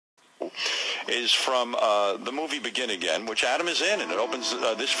is from the movie Begin Again, which Adam is in, and it opens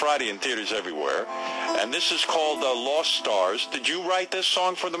this Friday in theaters everywhere. And this is called Lost Stars. Did you write this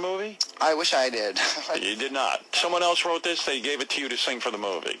song for the movie? I wish I did. You did not. Someone else wrote this? They gave it to you to sing for the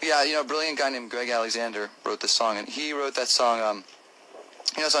movie? Yeah, a brilliant guy named Greg Alexander wrote this song, and he wrote that song,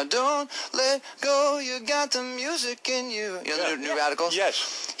 so don't let go, you got the music in you. The New Radicals?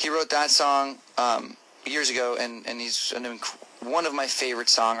 Yes. He wrote that song years ago, and he's one of my favorite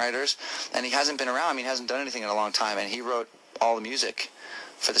songwriters, and he hasn't been around. He hasn't done anything in a long time, and he wrote all the music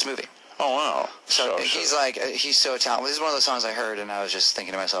for this movie. Oh, wow. So he's so talented. This is one of those songs I heard, and I was just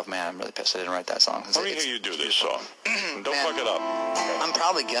thinking to myself, man, I'm really pissed I didn't write that song. Let me hear you do this song. Don't fuck it up. I'm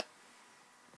probably